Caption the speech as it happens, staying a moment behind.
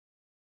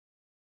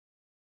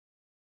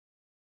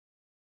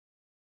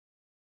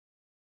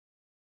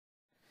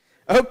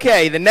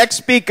Okay, the next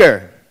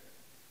speaker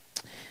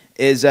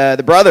is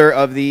the brother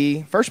of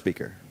the first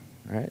speaker.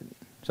 All right,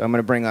 so I'm going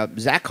to bring up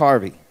Zach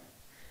Harvey.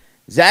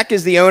 Zach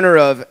is the owner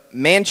of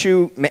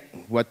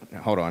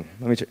Hold on.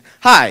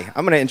 Hi,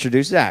 I'm going to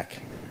introduce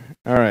Zach.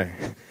 All right.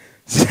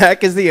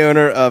 Zach is the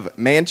owner of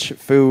Manch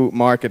Fu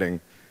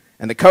Marketing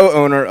and the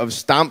co-owner of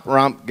Stomp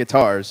Romp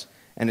Guitars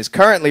and is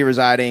currently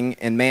residing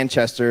in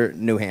Manchester,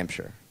 New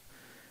Hampshire.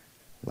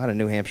 A lot of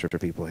New Hampshire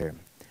people here.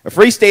 A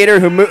free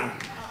stater who moved...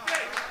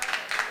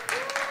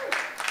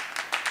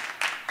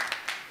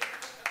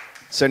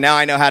 So now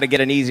I know how to get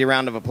an easy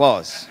round of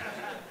applause.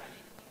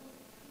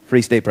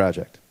 Free State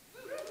Project.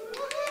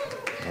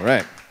 All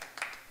right.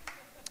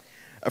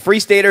 A free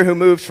stater who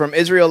moved from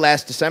Israel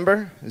last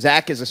December,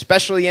 Zach is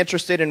especially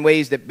interested in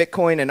ways that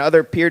Bitcoin and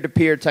other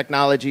peer-to-peer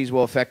technologies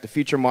will affect the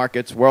future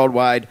markets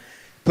worldwide.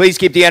 Please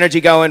keep the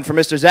energy going for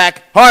Mr.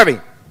 Zach Harvey.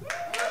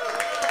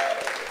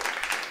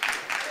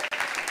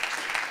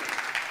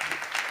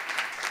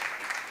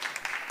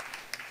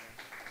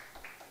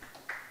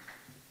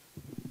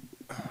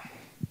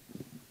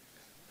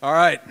 All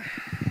right.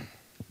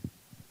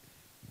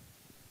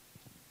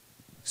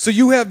 So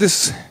you have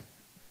this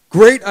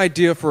great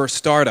idea for a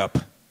startup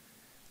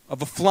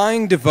of a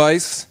flying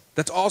device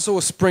that's also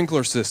a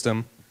sprinkler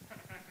system.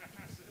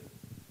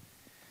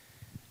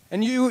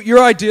 And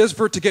your idea is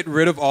for it to get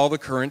rid of all the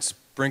current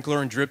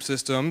sprinkler and drip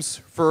systems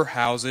for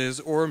houses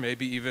or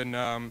maybe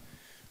even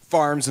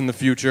farms in the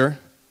future.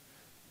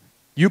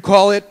 You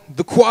call it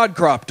the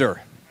quadcopter,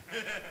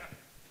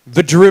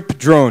 the drip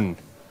drone.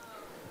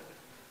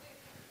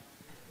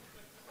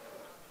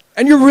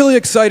 And you're really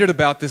excited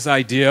about this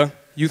idea.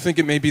 You think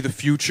it may be the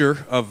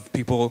future of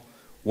people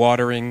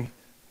watering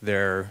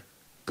their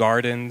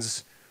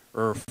gardens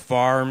or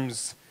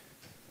farms.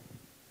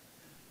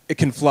 It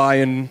can fly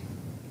in...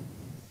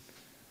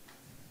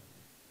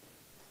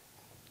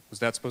 Was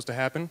that supposed to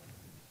happen?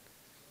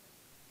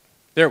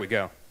 There we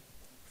go.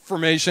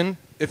 Formation,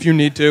 if you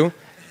need to.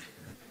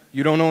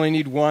 You don't only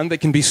need one. They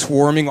can be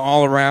swarming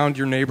all around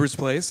your neighbor's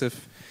place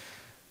if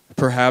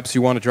perhaps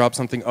you want to drop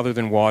something other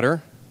than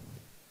water.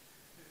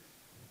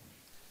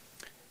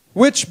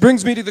 Which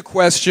brings me to the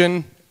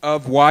question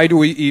of why do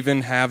we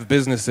even have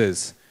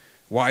businesses?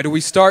 Why do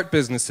we start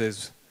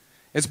businesses?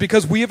 It's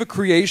because we have a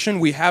creation,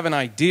 we have an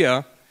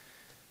idea,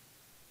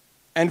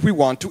 and we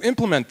want to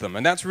implement them.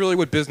 And that's really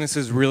what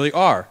businesses really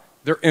are.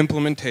 They're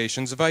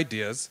implementations of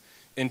ideas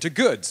into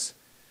goods.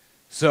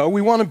 So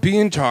we want to be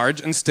in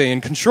charge and stay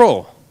in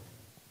control.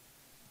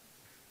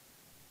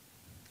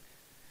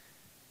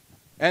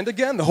 And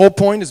again, the whole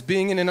point is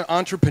being an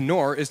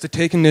entrepreneur is to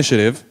take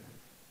initiative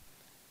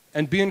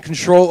and be in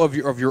control of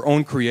your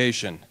own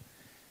creation.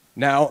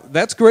 Now,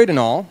 that's great and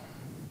all,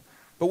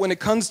 but when it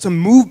comes to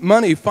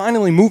money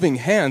finally moving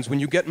hands, when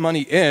you get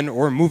money in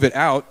or move it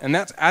out, and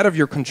that's out of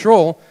your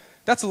control,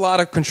 that's a lot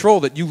of control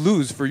that you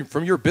lose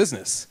from your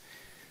business.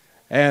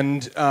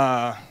 And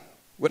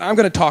what I'm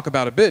going to talk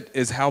about a bit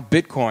is how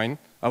Bitcoin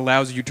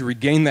allows you to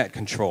regain that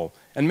control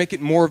and make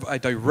it more of a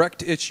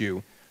direct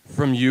issue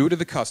from you to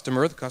the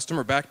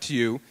customer back to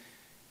you,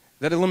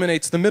 that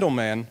eliminates the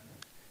middleman.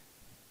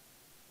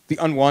 The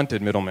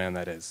unwanted middleman,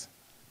 that is.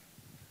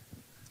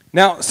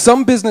 Now,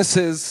 some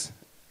businesses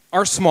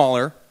are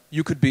smaller.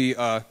 You could be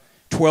a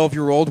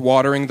 12-year-old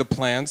watering the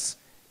plants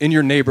in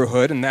your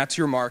neighborhood, and that's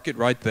your market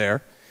right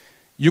there.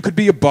 You could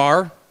be a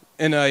bar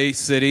in a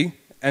city,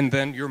 and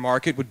then your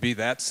market would be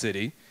that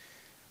city.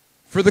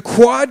 For the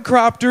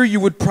quadcopter,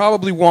 you would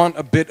probably want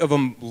a bit of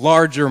a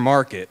larger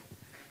market.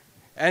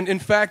 And in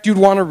fact, you'd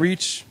want to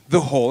reach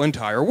the whole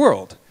entire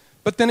world.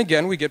 But then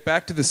again, we get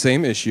back to the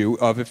same issue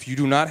of if you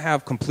do not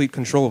have complete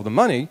control of the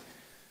money,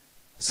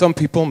 some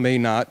people may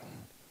not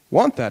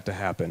want that to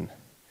happen.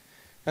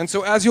 And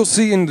so as you'll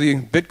see in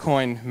the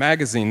Bitcoin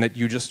magazine that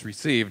you just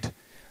received,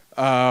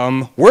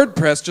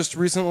 WordPress just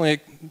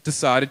recently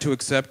decided to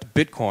accept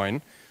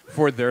Bitcoin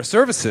for their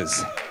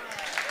services,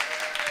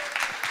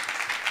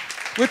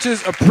 which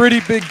is a pretty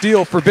big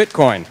deal for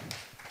Bitcoin.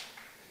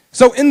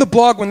 So in the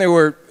blog when they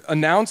were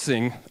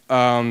announcing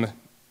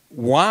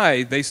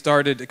why they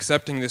started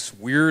accepting this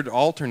weird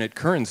alternate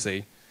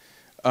currency,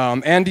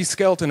 Andy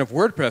Skelton of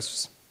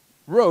WordPress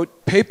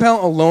wrote,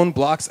 PayPal alone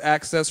blocks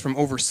access from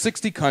over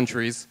 60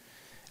 countries,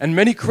 and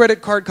many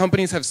credit card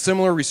companies have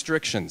similar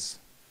restrictions.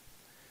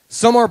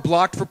 Some are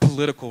blocked for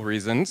political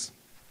reasons,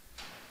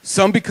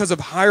 some because of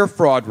higher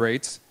fraud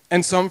rates,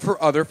 and some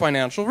for other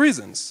financial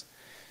reasons.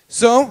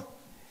 So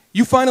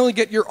you finally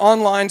get your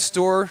online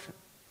store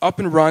up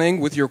and running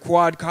with your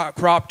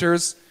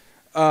quadcopters,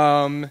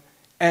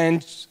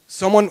 and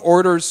someone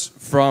orders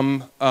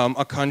from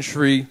a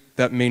country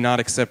that may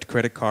not accept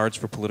credit cards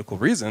for political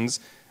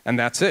reasons, and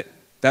that's it.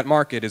 That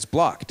market is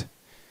blocked.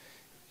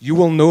 You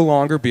will no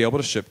longer be able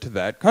to ship to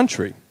that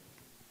country.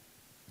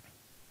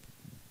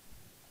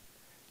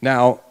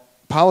 Now,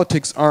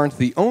 politics aren't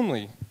the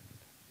only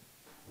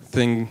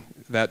thing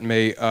that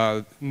may,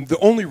 the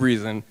only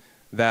reason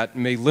that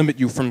may limit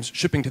you from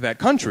shipping to that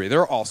country.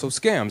 There are also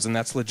scams, and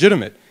that's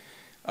legitimate.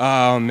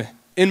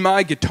 In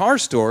my guitar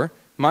store,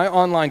 my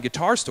online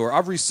guitar store,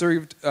 I've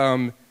received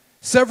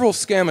several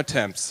scam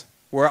attempts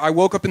where I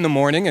woke up in the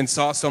morning and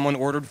saw someone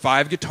ordered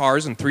 5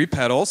 guitars and 3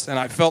 pedals, and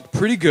I felt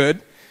pretty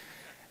good.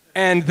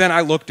 And then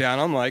I looked down,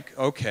 I'm like,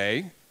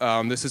 okay,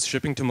 this is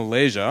shipping to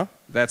Malaysia.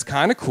 That's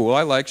kind of cool.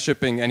 I like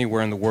shipping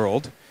anywhere in the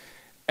world.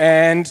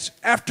 And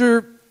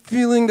after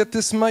feeling that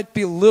this might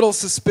be a little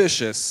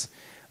suspicious,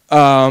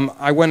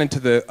 I went into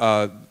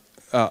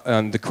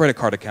the credit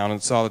card account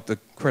and saw that the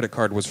credit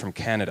card was from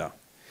Canada.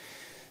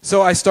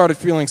 So I started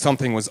feeling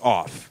something was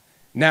off.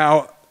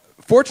 Now,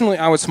 fortunately,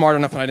 I was smart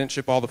enough and I didn't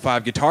ship all the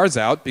 5 guitars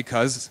out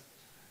because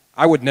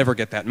I would never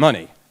get that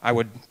money.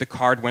 The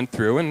card went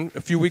through and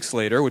a few weeks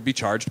later it would be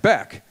charged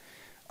back.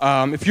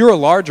 If you're a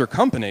larger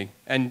company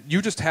and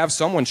you just have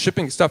someone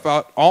shipping stuff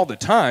out all the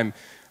time,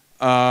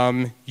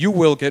 you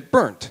will get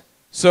burnt.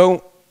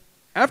 So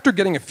after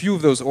getting a few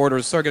of those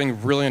orders, it started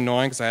getting really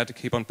annoying because I had to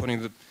keep on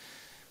putting the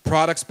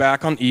products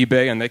back on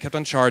eBay and they kept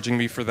on charging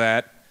me for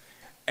that.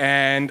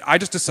 And I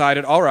just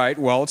decided, all right,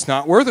 well, it's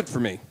not worth it for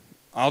me.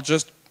 I'll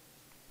just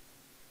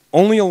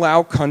only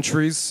allow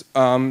countries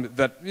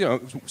that, you know,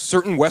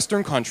 certain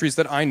Western countries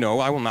that I know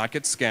I will not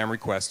get scam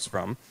requests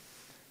from.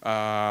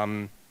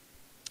 And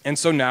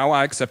so now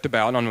I accept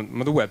about, on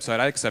the website,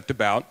 I accept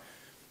about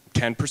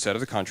 10% of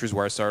the countries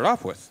where I started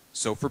off with.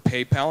 So for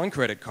PayPal and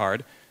credit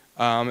card,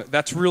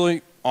 that's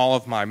really all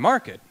of my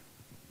market.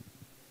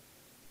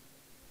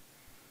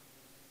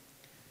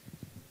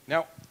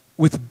 Now,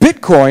 with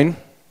Bitcoin,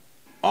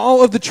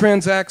 all of the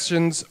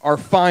transactions are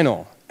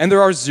final, and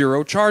there are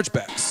 0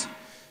 chargebacks.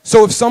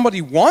 So if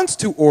somebody wants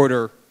to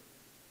order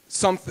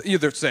something,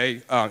 either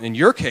say, in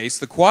your case,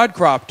 the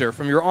quadcopter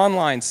from your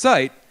online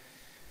site,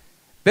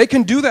 they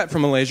can do that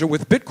from Malaysia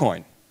with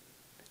Bitcoin.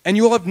 And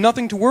you'll have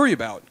nothing to worry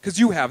about, because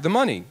you have the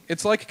money.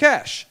 It's like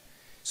cash.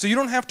 So you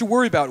don't have to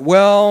worry about,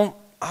 well,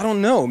 I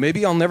don't know,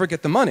 maybe I'll never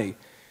get the money.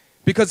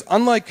 Because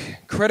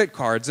unlike credit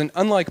cards and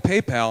unlike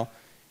PayPal,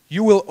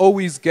 you will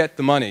always get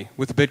the money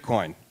with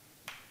Bitcoin.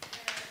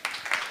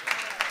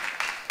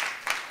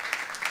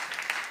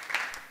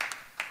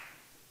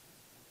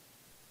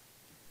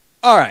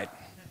 All right.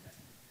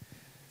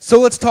 So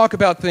let's talk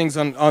about things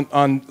on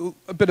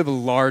a bit of a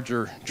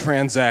larger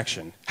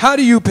transaction. How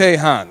do you pay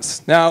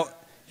Hans? Now,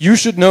 you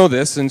should know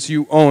this since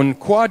you own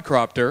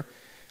Quadcopter,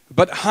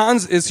 but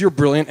Hans is your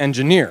brilliant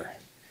engineer.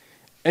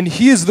 And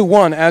he is the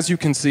one, as you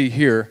can see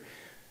here,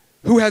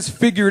 who has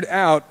figured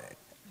out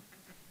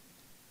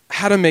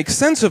how to make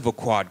sense of a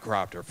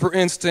quadcopter. For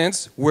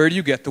instance, where do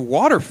you get the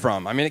water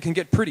from? I mean, it can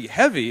get pretty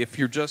heavy if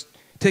you just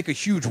take a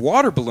huge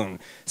water balloon.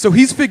 So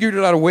he's figured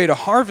out a way to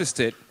harvest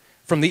it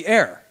from the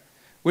air,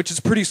 which is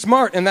pretty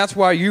smart, and that's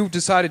why you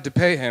decided to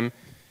pay him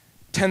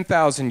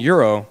 10,000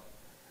 euro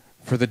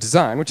for the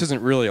design, which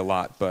isn't really a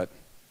lot, but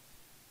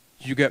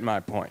you get my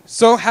point.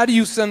 So how do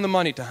you send the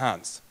money to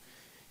Hans?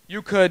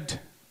 You could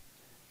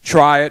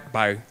try it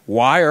by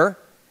wire.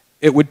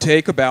 It would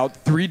take about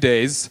 3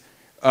 days,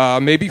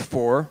 maybe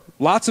 4,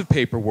 lots of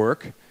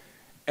paperwork,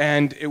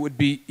 and it would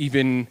be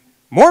even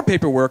more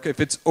paperwork if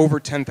it's over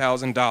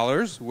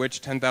 $10,000,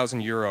 which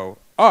 10,000 euro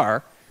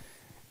are.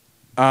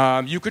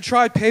 You could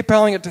try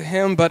PayPaling it to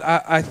him, but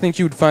I think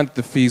you would find that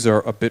the fees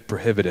are a bit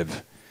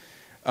prohibitive.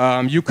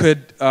 You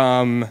could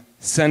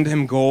send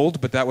him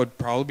gold, but that would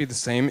probably be the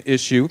same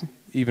issue,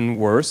 even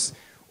worse.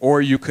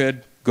 Or you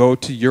could go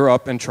to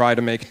Europe and try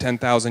to make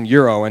 10,000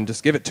 euro and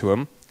just give it to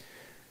him.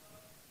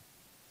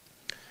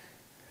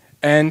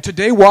 And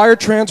today, wire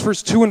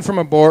transfers to and from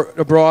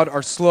abroad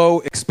are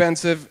slow,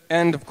 expensive,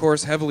 and, of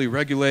course, heavily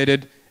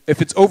regulated.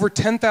 If it's over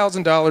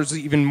 $10,000, there's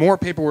even more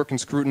paperwork and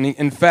scrutiny.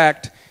 In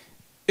fact,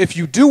 if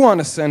you do want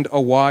to send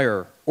a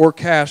wire or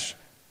cash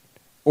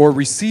or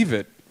receive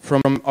it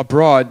from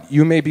abroad,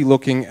 you may be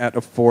looking at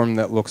a form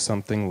that looks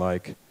something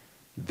like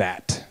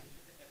that.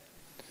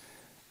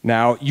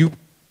 Now, you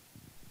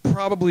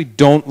probably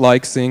don't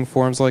like seeing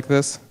forms like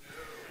this.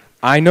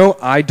 I know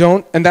I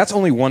don't, and that's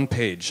only one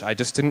page. I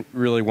just didn't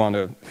really want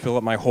to fill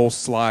up my whole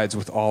slides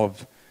with all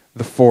of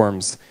the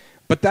forms.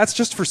 But that's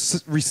just for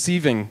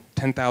receiving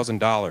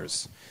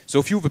 $10,000. So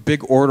if you have a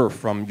big order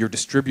from your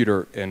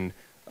distributor in,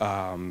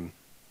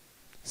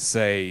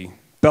 say,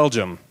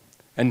 Belgium,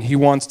 and he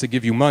wants to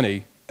give you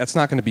money, that's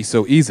not going to be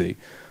so easy.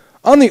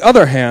 On the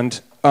other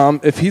hand,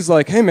 if he's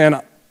like, hey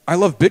man, I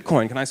love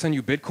Bitcoin, can I send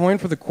you Bitcoin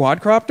for the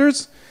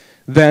quadcopters?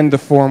 Then the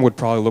form would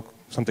probably look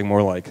something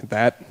more like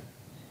that.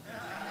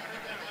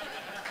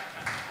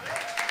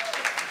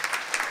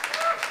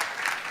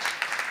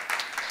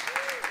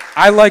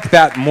 I like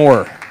that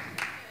more.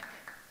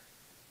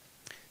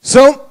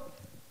 So,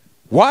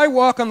 why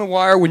walk on the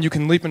wire when you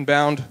can leap and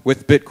bound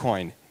with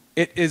Bitcoin?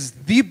 It is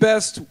the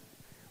best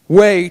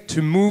way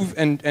to move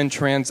and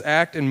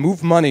transact and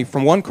move money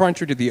from one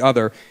country to the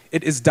other.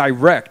 It is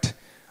direct.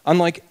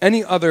 Unlike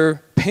any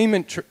other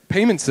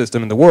payment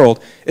system in the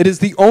world, it is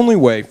the only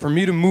way for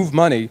me to move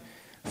money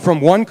from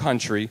one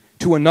country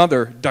to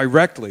another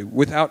directly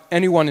without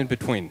anyone in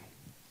between.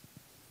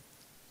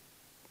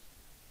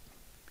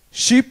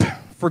 Sheep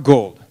for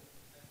gold.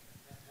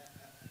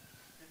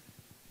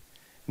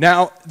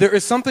 Now, there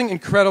is something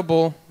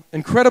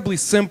incredibly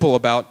simple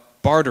about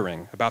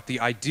bartering, about the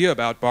idea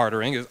about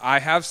bartering, is I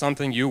have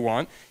something you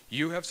want,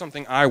 you have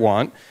something I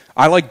want,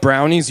 I like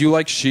brownies, you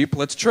like sheep,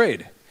 let's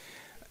trade.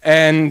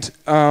 And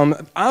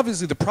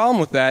obviously the problem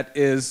with that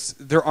is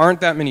there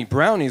aren't that many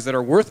brownies that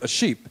are worth a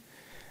sheep.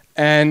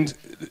 And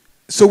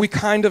so we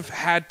kind of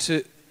had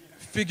to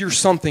figure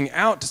something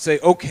out to say,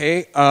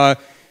 okay,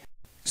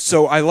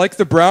 so I like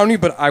the brownie,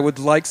 but I would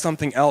like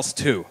something else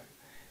too.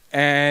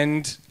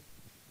 And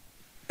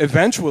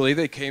eventually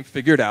they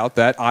figured out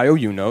that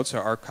IOU notes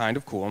are kind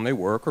of cool and they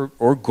work,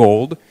 or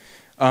gold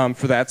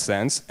for that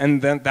sense.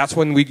 And then that's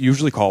when we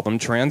usually call them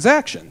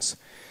transactions.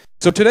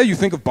 So today you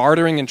think of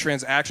bartering and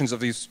transactions of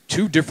these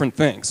two different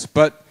things,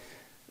 but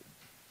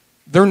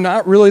they're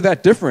not really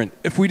that different.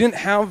 If we didn't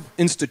have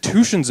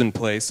institutions in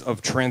place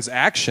of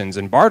transactions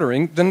and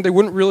bartering, then they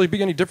wouldn't really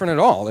be any different at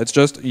all. It's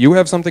just you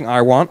have something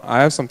I want,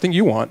 I have something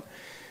you want.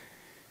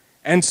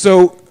 And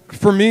so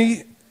for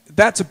me,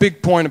 that's a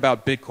big point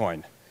about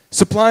Bitcoin.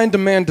 Supply and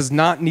demand does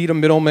not need a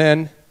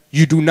middleman.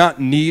 You do not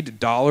need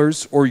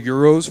dollars or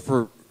euros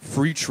for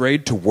free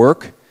trade to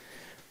work.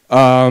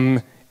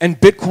 And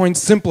Bitcoin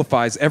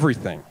simplifies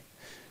everything.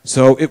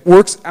 So it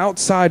works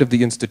outside of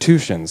the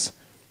institutions.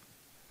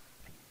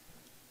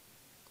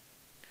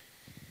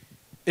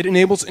 It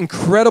enables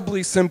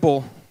incredibly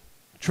simple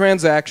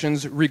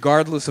transactions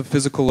regardless of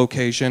physical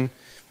location.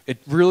 It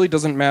really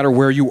doesn't matter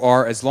where you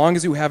are as long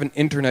as you have an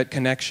internet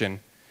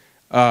connection.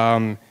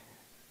 You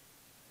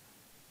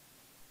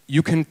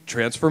can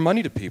transfer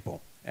money to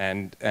people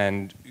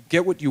and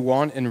get what you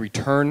want in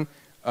return.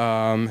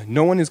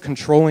 No one is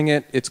controlling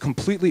it. It's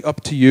completely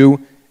up to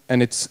you,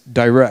 and it's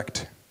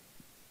direct.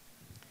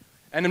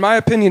 And in my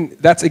opinion,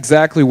 that's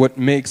exactly what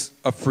makes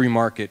a free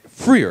market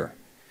freer.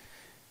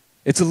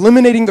 It's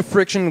eliminating the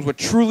friction what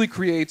truly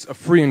creates a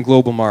free and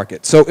global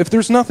market. So if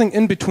there's nothing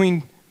in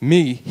between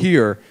me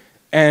here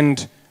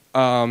and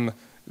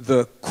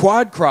the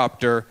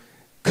quadcopter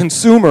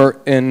consumer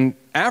in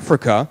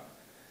Africa,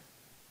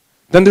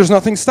 then there's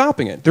nothing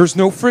stopping it. There's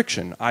no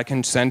friction. I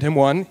can send him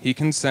one, he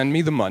can send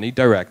me the money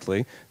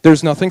directly.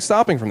 There's nothing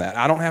stopping from that.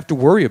 I don't have to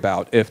worry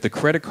about if the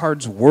credit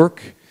cards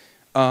work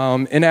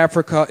in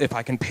Africa, if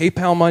I can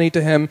PayPal money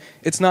to him.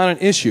 It's not an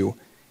issue.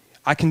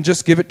 I can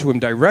just give it to him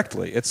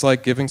directly. It's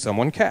like giving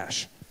someone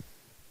cash.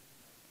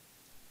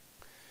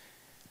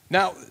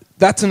 Now,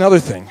 that's another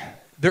thing.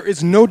 There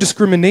is no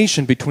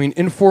discrimination between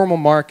informal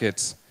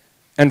markets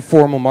and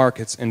formal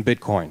markets in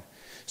Bitcoin.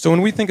 So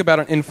when we think about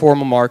an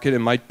informal market, it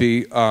might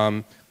be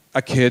a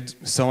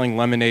kid selling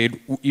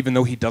lemonade even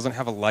though he doesn't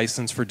have a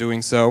license for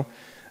doing so.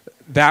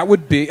 That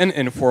would be an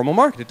informal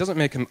market. It doesn't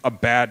make him a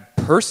bad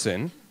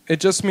person. It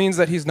just means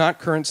that he's not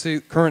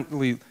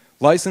currently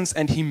licensed,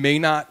 and he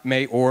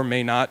may or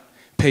may not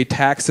pay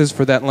taxes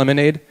for that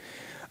lemonade.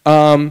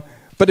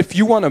 But if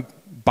you want to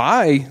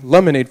buy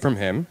lemonade from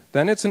him,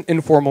 then it's an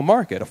informal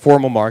market. A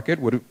formal market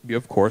would be,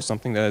 of course,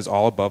 something that is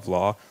all above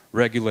law,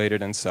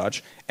 regulated and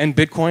such, and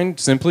Bitcoin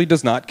simply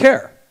does not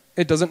care.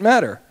 It doesn't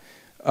matter.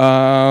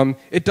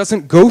 It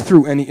doesn't go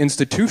through any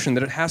institution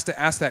that it has to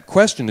ask that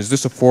question, is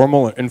this a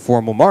formal or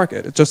informal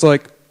market? It's just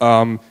like,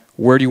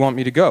 where do you want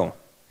me to go?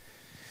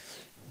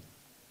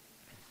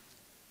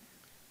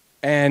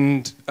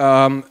 And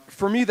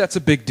for me, that's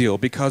a big deal,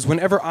 because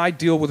whenever I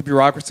deal with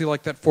bureaucracy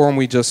like that forum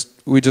we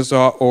just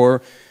saw,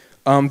 or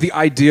the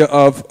idea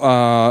of,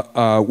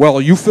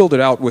 well, you filled it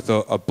out with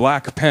a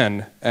black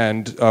pen,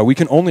 and we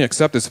can only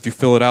accept this if you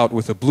fill it out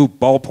with a blue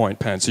ballpoint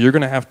pen, so you're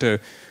going to have to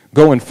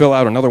go and fill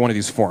out another one of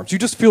these forms. You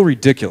just feel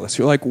ridiculous.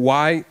 You're like,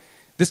 why?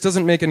 This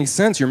doesn't make any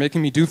sense. You're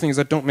making me do things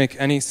that don't make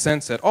any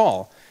sense at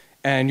all.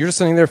 And you're just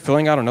sitting there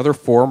filling out another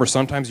form, or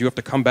sometimes you have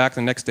to come back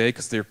the next day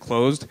because they're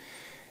closed.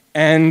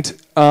 And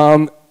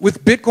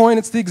with Bitcoin,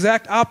 it's the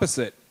exact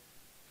opposite.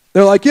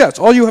 They're like, yes,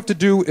 all you have to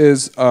do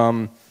is,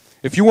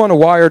 if you want to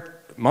wire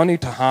money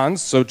to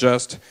Hans, so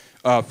just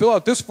fill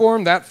out this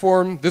form,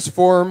 this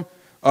form,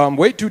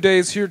 wait 2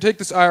 days, here, take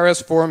this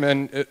IRS form,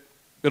 and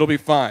it'll be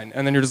fine.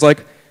 And then you're just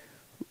like,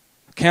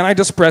 can I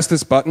just press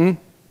this button?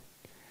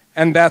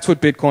 And that's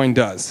what Bitcoin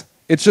does.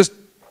 It's just,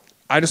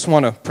 I just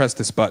want to press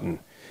this button.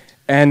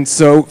 And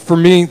so for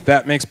me,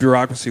 that makes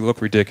bureaucracy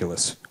look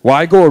ridiculous.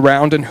 Why go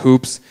around in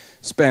hoops,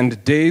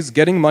 spend days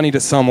getting money to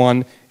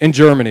someone in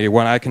Germany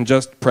when I can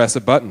just press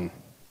a button?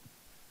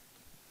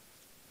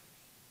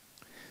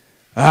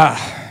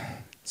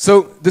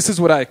 So this is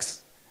what I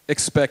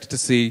expect to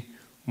see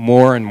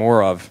more and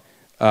more of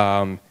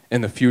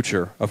in the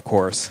future, of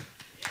course.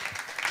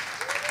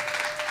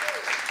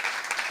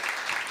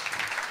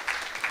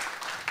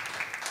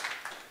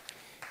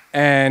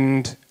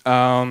 And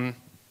I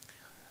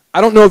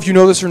don't know if you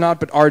know this or not,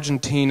 but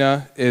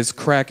Argentina is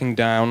cracking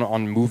down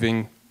on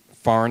moving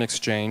foreign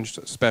exchange,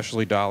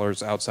 especially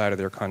dollars, outside of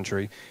their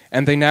country.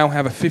 And they now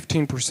have a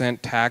 15%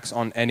 tax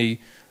on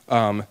any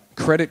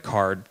credit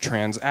card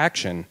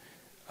transaction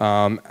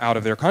out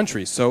of their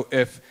country. So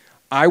if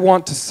I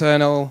want to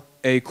sell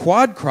a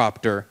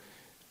quadcopter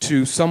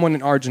to someone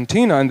in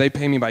Argentina and they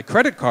pay me by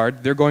credit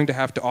card, they're going to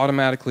have to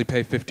automatically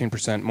pay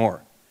 15%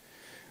 more.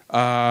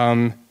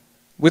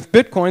 With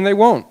Bitcoin, they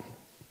won't.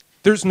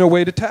 There's no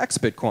way to tax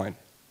Bitcoin.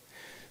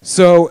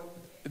 So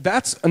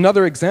that's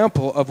another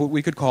example of what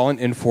we could call an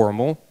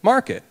informal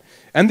market.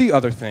 And the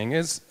other thing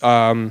is,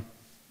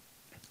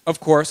 of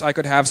course, I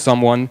could have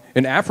someone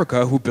in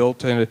Africa who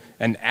built an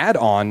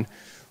add-on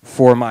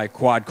for my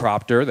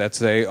quadcopter that,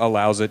 say,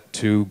 allows it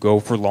to go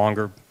for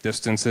longer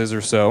distances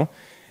or so.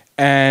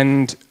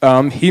 And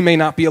he may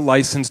not be a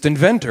licensed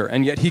inventor,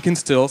 and yet he can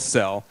still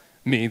sell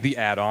me the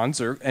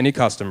add-ons or any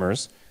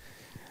customers.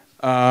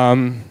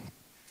 And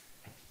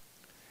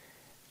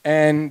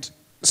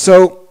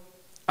so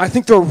I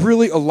think there are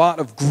really a lot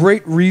of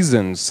great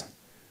reasons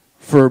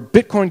for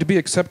Bitcoin to be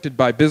accepted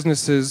by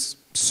businesses,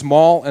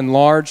 small and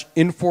large,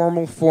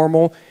 informal,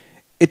 formal.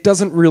 It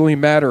doesn't really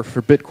matter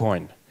for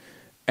Bitcoin.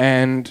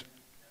 And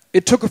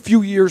it took a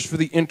few years for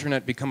the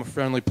internet to become a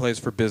friendly place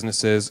for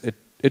businesses.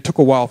 It took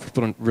a while for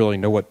people to really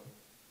know what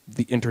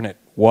the internet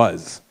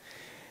was.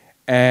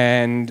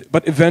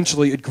 But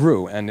eventually it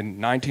grew. And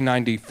in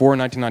 1994,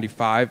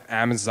 1995,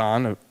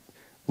 Amazon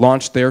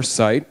launched their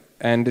site.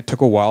 And it took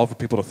a while for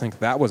people to think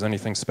that was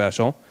anything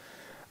special.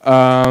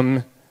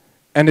 And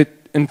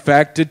it, in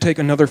fact, did take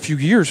another few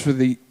years for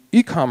the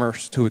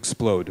e-commerce to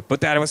explode.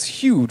 But that was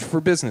huge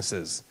for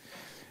businesses.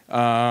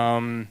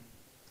 And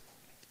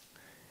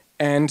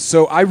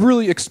so I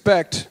really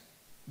expect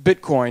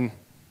Bitcoin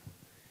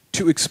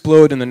to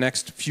explode in the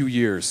next few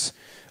years.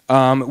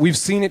 We've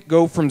seen it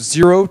go from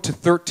 0 to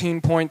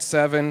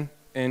 13.7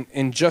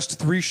 in just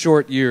 3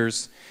 short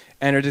years.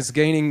 And it is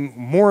gaining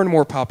more and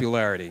more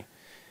popularity.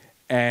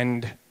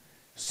 And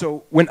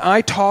so when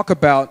I talk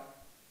about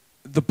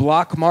the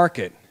block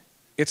market,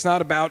 it's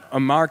not about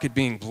a market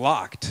being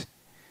blocked.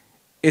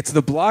 It's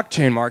the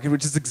blockchain market,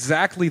 which is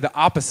exactly the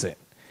opposite.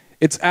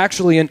 It's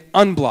actually an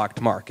unblocked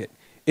market.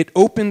 It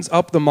opens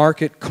up the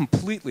market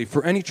completely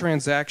for any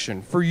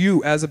transaction, for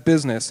you as a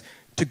business,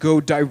 to go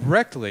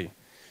directly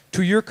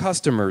to your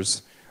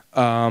customers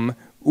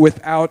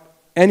without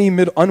any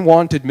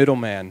unwanted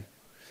middleman.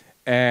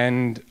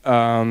 And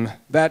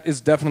that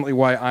is definitely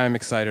why I am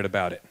excited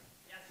about it.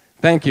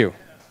 Thank you.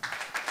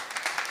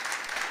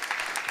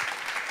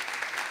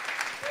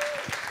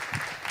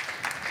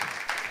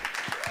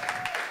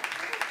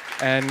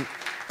 And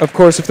of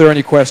course, if there are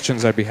any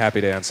questions, I'd be happy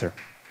to answer.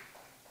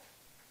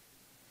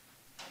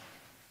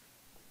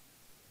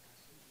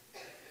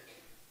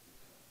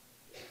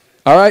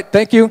 All right,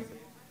 thank you.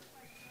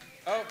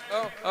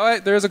 All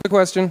right, there's a good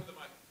question.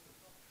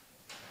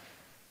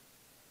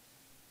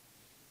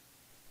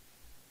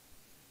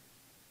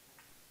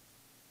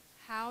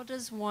 How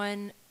does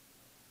one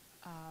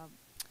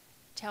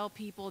tell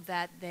people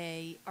that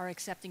they are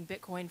accepting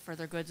Bitcoin for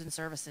their goods and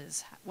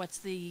services? What's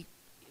the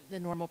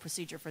normal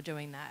procedure for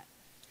doing that?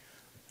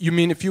 You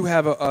mean if you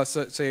have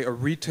say a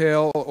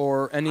retail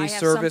or any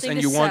service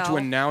and you want to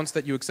announce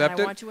that you accept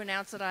it? I want to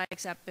announce that I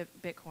accept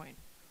Bitcoin.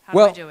 How do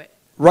I do it?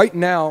 Right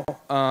now,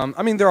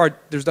 I mean,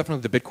 there's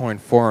definitely the Bitcoin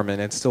forum,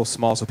 and it's still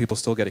small, so people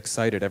still get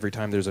excited every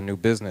time there's a new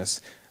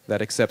business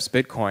that accepts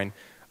Bitcoin.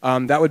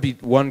 That would be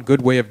one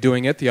good way of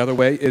doing it. The other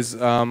way is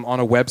on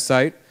a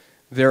website.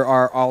 There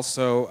are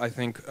also, I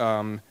think,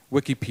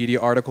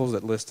 Wikipedia articles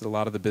that list a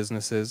lot of the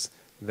businesses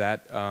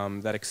that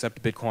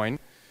accept Bitcoin.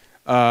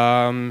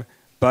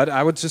 But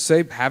I would just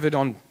say have it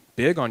on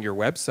big on your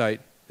website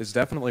is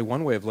definitely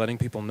one way of letting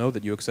people know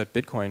that you accept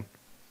Bitcoin.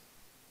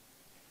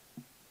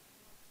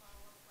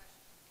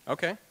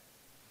 Okay.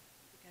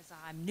 Because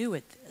I'm new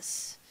at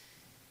this.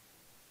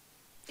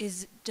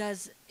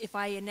 If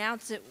I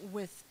announce it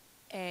with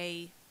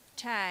a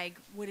tag,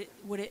 would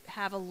it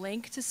have a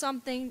link to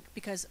something?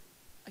 Because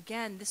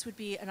again, this would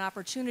be an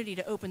opportunity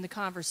to open the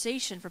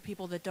conversation for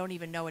people that don't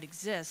even know it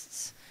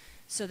exists.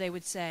 So they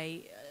would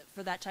say,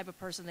 for that type of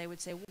person, they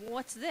would say, well,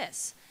 what's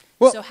this?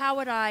 Well, so how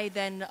would I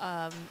then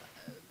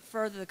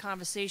further the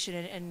conversation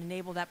and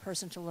enable that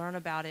person to learn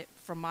about it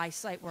from my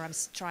site where I'm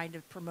trying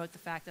to promote the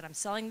fact that I'm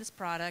selling this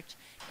product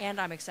and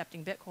I'm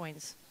accepting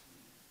Bitcoins?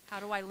 How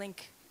do I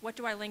link? What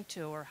do I link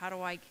to, or how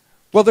do I?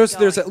 Well, there's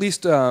at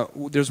least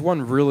there's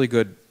one really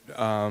good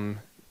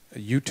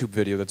YouTube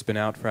video that's been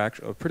out for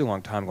a pretty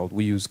long time called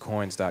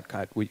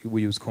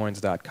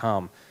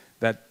WeUseCoins.com.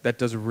 That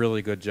does a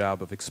really good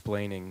job of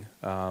explaining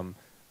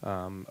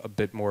a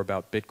bit more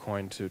about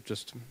Bitcoin to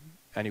just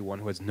anyone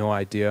who has no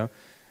idea.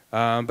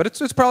 But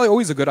it's probably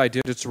always a good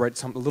idea just to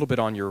write a little bit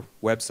on your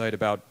website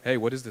about, hey,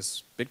 what is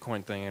this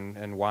Bitcoin thing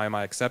and why am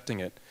I accepting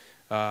it?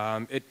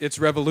 It's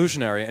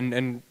revolutionary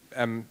and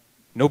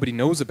nobody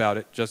knows about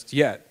it just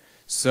yet.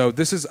 So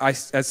this is,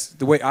 as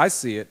the way I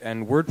see it,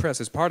 and WordPress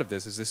is part of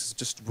this, is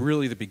just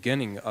really the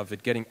beginning of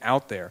it getting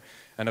out there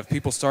and of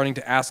people starting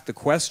to ask the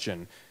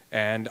question.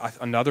 And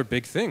another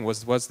big thing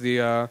was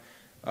the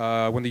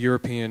when the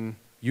European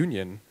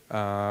Union,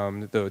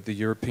 the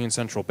European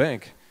Central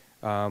Bank,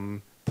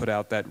 put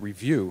out that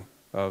review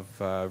of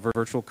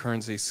virtual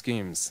currency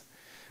schemes.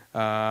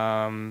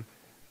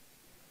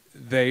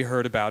 They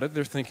heard about it,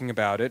 they're thinking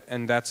about it,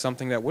 and that's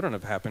something that wouldn't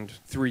have happened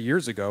 3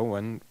 years ago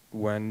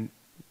when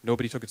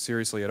nobody took it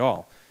seriously at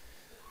all.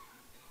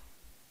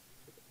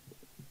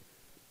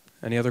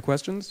 Any other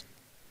questions?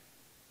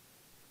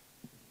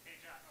 Hey,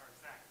 John, or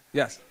Zach.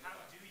 Yes. How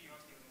do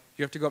you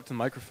You have to go up to the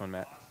microphone,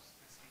 Matt.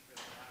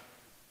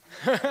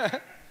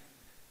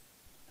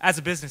 As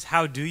a business,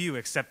 how do you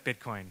accept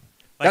Bitcoin?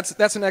 Like,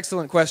 That's an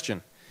excellent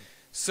question.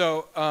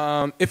 So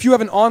if you have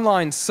an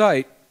online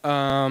site,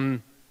 you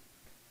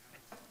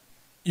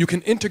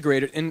can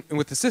integrate it in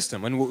with the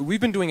system. And what we've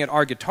been doing at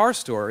our guitar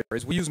store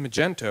is we use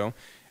Magento,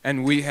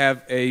 and we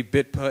have a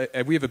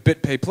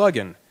BitPay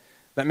plugin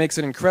that makes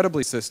it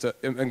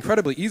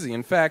incredibly easy.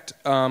 In fact,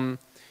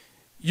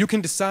 you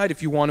can decide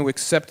if you want to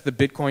accept the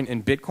Bitcoin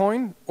in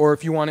Bitcoin or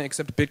if you want to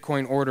accept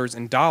Bitcoin orders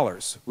in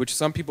dollars, which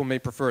some people may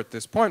prefer at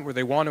this point, where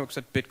they want to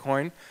accept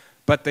Bitcoin,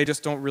 but they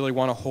just don't really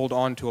want to hold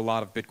on to a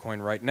lot of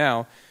Bitcoin right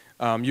now.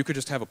 You could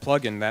just have a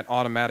plugin that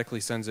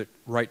automatically sends it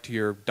right to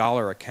your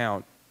dollar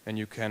account, and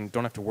you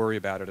don't have to worry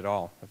about it at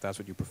all, if that's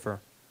what you prefer.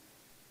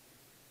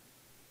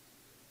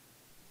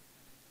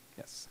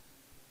 Yes.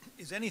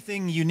 Is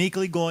anything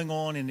uniquely going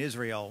on in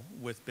Israel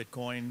with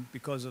Bitcoin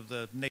because of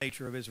the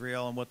nature of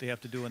Israel and what they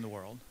have to do in the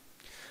world?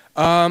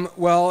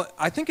 Well,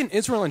 I think in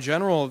Israel in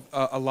general,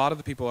 a lot of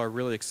the people are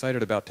really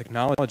excited about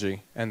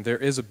technology, and there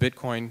is a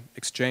Bitcoin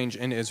exchange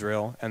in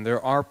Israel, and there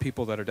are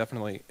people that are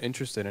definitely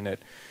interested in it.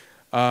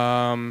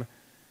 I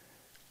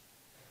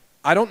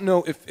don't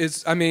know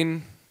if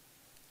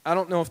I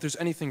don't know if there's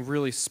anything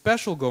really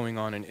special going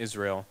on in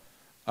Israel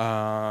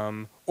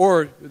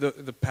or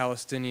the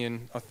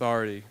Palestinian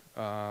Authority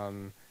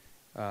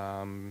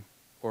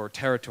or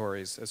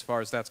territories as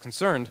far as that's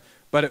concerned,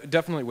 but it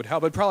definitely would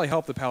help. It would probably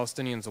help the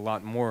Palestinians a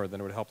lot more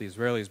than it would help the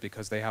Israelis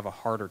because they have a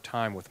harder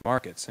time with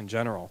markets in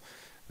general.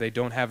 They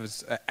don't have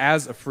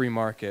as a free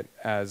market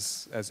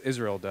as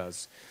Israel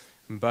does.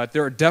 But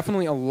there are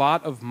definitely a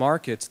lot of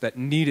markets that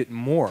need it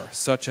more,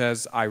 such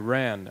as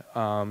Iran,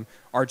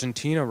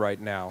 Argentina right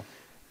now,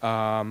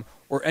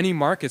 or any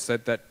markets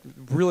that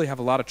really have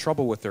a lot of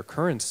trouble with their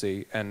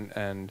currency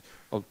and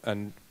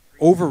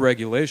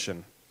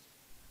over-regulation.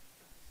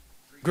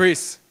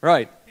 Greece,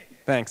 right.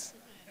 Thanks.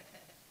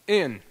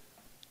 Ian.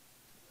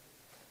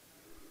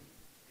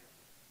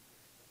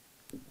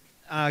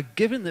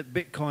 Given that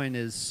Bitcoin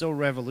is so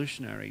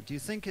revolutionary, do you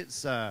think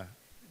it's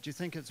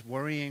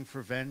worrying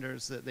for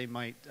vendors that they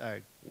might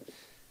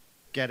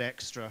get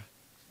extra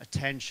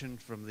attention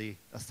from the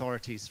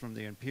authorities, from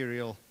the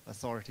imperial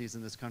authorities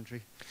in this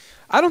country?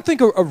 I don't think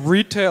a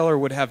retailer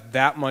would have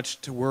that much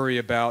to worry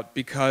about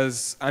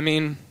because, I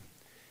mean,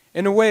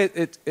 in a way,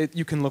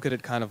 you can look at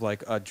it kind of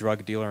like a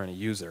drug dealer and a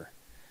user.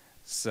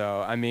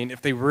 So, I mean,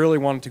 if they really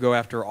wanted to go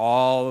after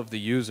all of the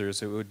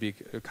users, it would be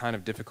kind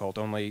of difficult,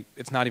 only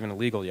it's not even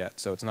illegal yet,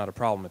 so it's not a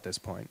problem at this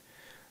point.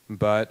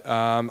 But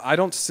I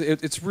don't see,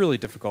 it's really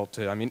difficult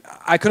to, I mean,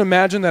 I could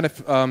imagine that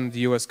if the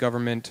U.S.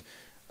 government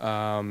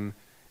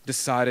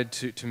decided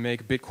to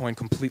make Bitcoin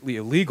completely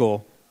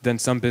illegal, then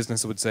some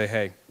business would say,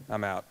 hey,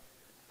 I'm out.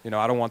 You know,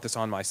 I don't want this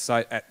on my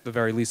site. At the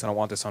very least, I don't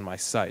want this on my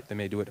site. They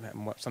may do it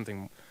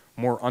something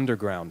more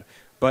underground.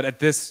 But at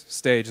this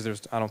stage,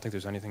 I don't think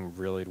there's anything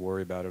really to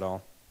worry about at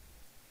all.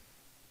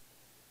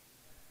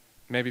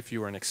 Maybe if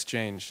you were an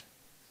exchange,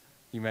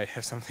 you may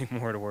have something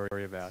more to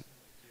worry about.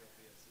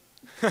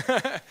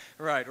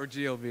 Right, or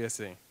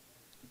GLBSE.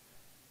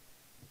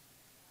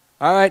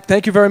 All right,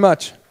 thank you very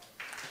much.